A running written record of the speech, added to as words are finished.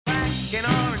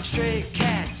stray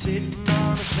cats hitting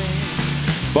on a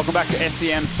thing. Welcome back to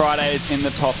SEN Fridays in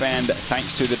the Top End.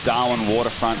 Thanks to the Darwin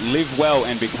Waterfront. Live well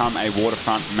and become a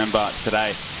Waterfront member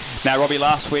today. Now, Robbie,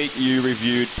 last week you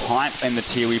reviewed Pint and the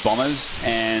Tiwi Bombers,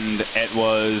 and it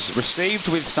was received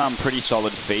with some pretty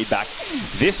solid feedback.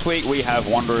 This week we have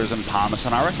Wanderers and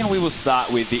Palmerston. I reckon we will start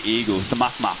with the Eagles, the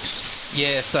Muck Mucks.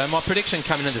 Yeah, so my prediction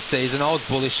coming into the season, I was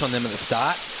bullish on them at the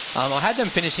start. I had them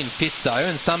finishing fifth, though,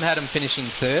 and some had them finishing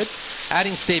third.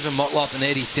 Adding Stephen Motlop and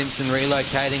Eddie Simpson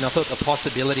relocating, I thought the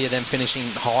possibility of them finishing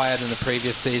higher than the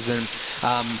previous season,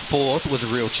 fourth, was a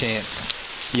real chance.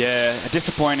 Yeah, a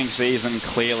disappointing season,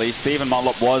 clearly. Stephen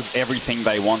Motlop was everything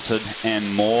they wanted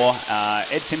and more.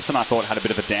 Ed Simpson, I thought, had a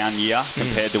bit of a down year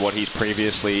compared to what he's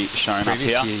previously shown up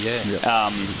here.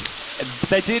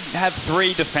 They did have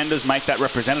three defenders make that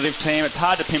representative team. It's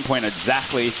hard to pinpoint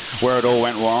exactly where it all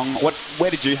went wrong.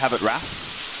 Where did you have it, Raph?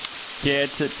 Yeah,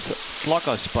 it's like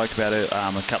I spoke about it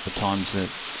a couple of times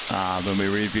when we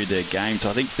reviewed their games.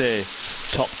 I think they're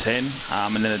top 10,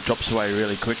 and then it drops away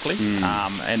really quickly.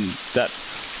 And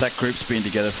that group's been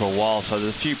together for a while, so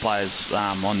there's a few players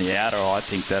on the outer, I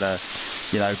think, that are,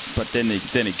 but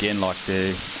then again, like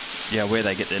where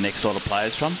they get their next lot of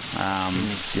players from.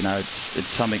 It's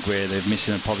something where they're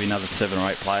missing probably another 7 or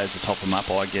 8 players to top them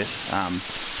up, I guess.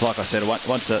 Like I said,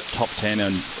 once the top 10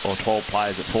 or 12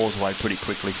 players, it falls away pretty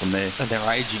quickly from there. And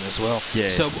they're ageing as well. Yeah.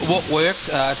 So what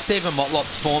worked, Stephen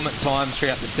Motlop's form at times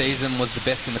throughout the season was the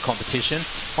best in the competition.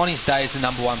 On his day as the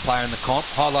number one player in the comp,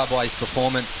 highlighted by his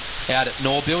performance out at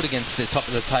Norbuild against the top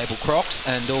of the table Crocs,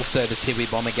 and also the Tiwi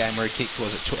Bomber game where he kicked,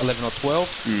 was it 11 or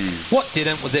 12? What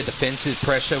didn't was their defensive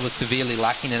pressure was severely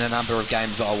lacking in a number of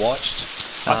games I watched.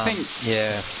 I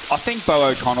think Bo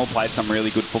O'Connell played some really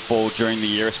good football during the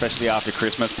year, especially after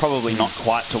Christmas. Probably not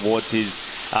quite towards his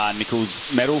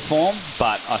Nichols medal form,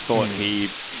 but I thought he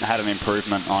had an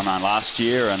improvement on last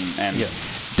year and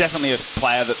definitely a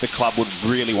player that the club would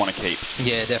really want to keep.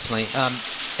 Yeah, definitely.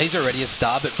 He's already a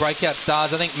star, but breakout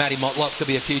stars, I think Matty Motlop could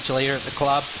be a future leader at the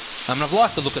club. I'd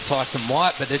like to look at Tyson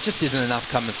White, but there just isn't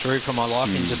enough coming through for my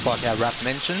liking, just like our Raph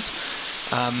mentioned.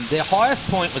 Their highest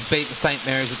point was beating St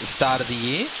Mary's at the start of the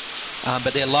year,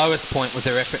 but their lowest point was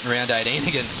their effort in round 18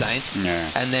 against Saints.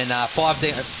 And then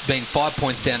being 5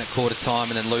 points down at quarter time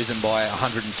and then losing by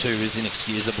 102 is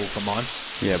inexcusable for mine.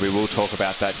 Yeah, we will talk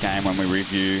about that game when we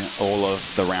review all of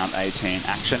the round 18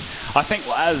 action. I think,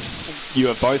 as you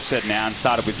have both said now, and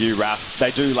started with you, Raph,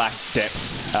 they do lack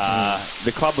depth.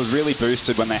 The club was really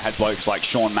boosted when they had blokes like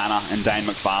Sean Manor and Dane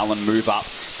McFarlane move up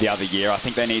the other year. I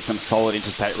think they need some solid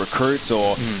interstate recruits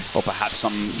or perhaps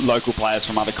some local players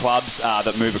from other clubs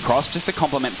that move across just to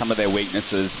complement some of their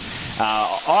weaknesses.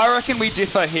 I reckon we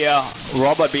differ here.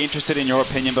 Rob, I'd be interested in your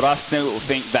opinion, but I still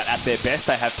think that at their best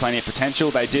they have plenty of potential.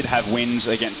 They did have wins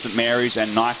against St Mary's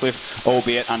and Nightcliff,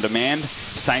 albeit undermanned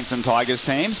Saints and Tigers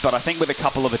teams, but I think with a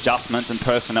couple of adjustments and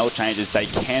personnel changes they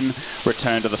can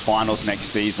return to the finals next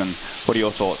season. What are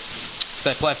your thoughts? If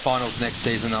they play finals next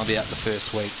season, they'll be out the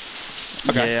first week.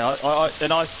 Okay. Yeah,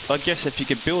 I guess if you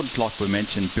could build, like we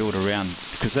mentioned, build around,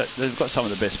 because they've got some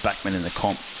of the best backmen in the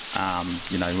comp.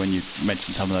 When you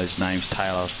mentioned some of those names,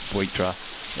 Taylor, Buitra,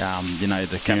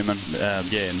 the Human,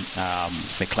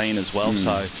 McLean as well.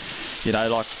 So,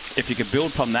 if you could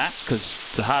build from that, because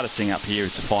the hardest thing up here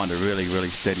is to find a really, really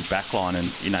steady backline, and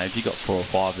if you've got 4 or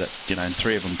 5 that and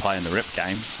 3 of them play in the rep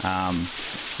game,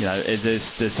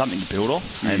 there's something to build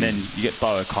off. And then you get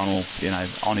Bo O'Connell,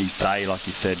 on his day, like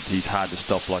you said, he's hard to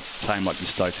stop, same like your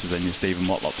Stokeses and your Stephen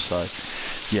Motlop. So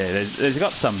yeah, there's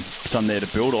got some there to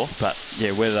build off, but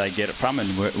yeah, whether they get it from and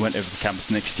whenever it comes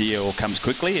next year or comes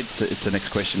quickly, it's the next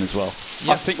question as well.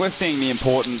 I think we're seeing the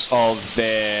importance of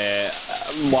their,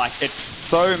 it's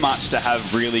so much to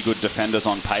have really good defenders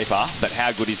on paper, but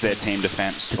how good is their team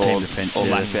defence or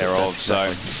lack thereof?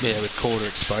 With Corder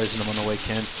exposing them on the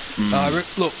weekend.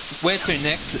 Look, where to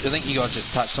next? I think you guys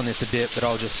just touched on this a bit, but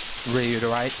I'll just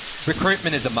reiterate.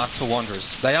 Recruitment is a must for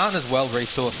Wanderers. They aren't as well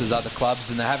resourced as other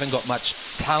clubs, and they haven't got much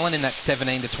talent in that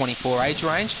 17 to 24 age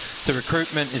range. So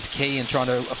recruitment is key in trying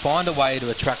to find a way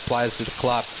to attract players to the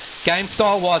club. Game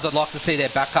style-wise, I'd like to see their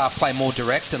back half play more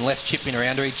direct and less chipping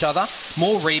around to each other.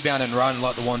 More rebound and run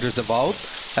like the Wanderers of old.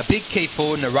 A big key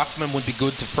forward and a ruckman would be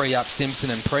good to free up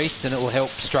Simpson and Priest, and it will help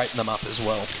straighten them up as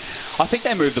well. I think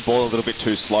they moved the ball a little bit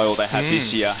too slow, they had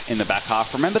this year in the back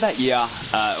half. Remember that year,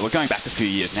 we're going back a few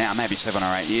years now, maybe 7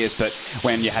 or 8 years, but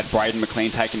when you had Braden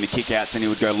McLean taking the kick-outs and he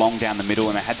would go long down the middle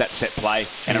and they had that set play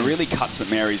and it really cut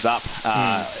St Mary's up.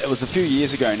 It was a few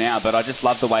years ago now, but I just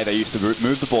love the way they used to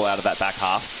move the ball out of that back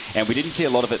half, and we didn't see a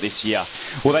lot of it this year.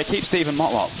 Will they keep Stephen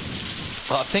Motlop?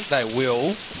 Well, I think they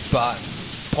will, but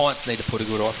Pints need to put a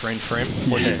good offer in for him.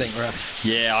 What do you think, Raph?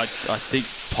 Yeah, I think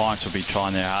Pints will be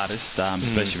trying their hardest,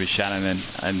 especially with Shannon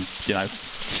and you know,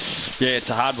 yeah, it's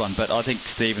a hard one, but I think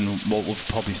Stephen will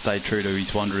probably stay true to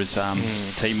his Wanderers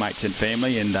teammates and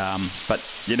family, and but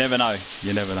you never know.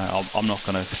 You never know. I'm not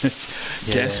going to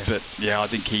guess, but yeah, I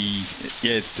think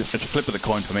it's a flip of the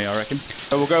coin for me, I reckon.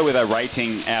 So we'll go with a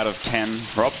rating out of 10,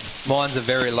 Rob. Mine's a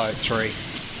very low 3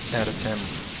 out of 10.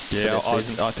 Yeah,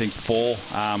 I think 4,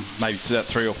 maybe to that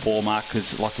 3 or 4 mark,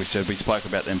 because like we said, we spoke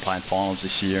about them playing finals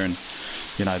this year, and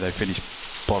you know they finished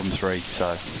bottom 3.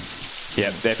 So yeah,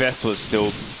 their best was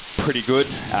still pretty good,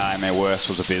 and their worst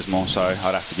was abysmal. So I'd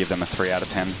have to give them a 3 out of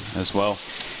 10 as well.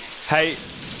 Hey,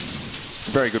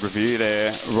 very good review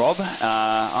there, Rob.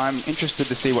 I'm interested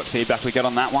to see what feedback we get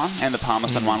on that one, and the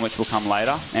Palmerston one, which will come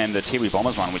later, and the Tiwi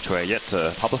Bombers one, which we're yet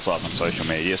to publicise on social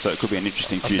media. So it could be an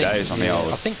interesting few days on the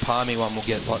old. I think Palmy one will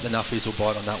get like the Nuffies will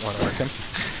bite on that one, I reckon.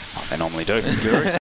 They normally do.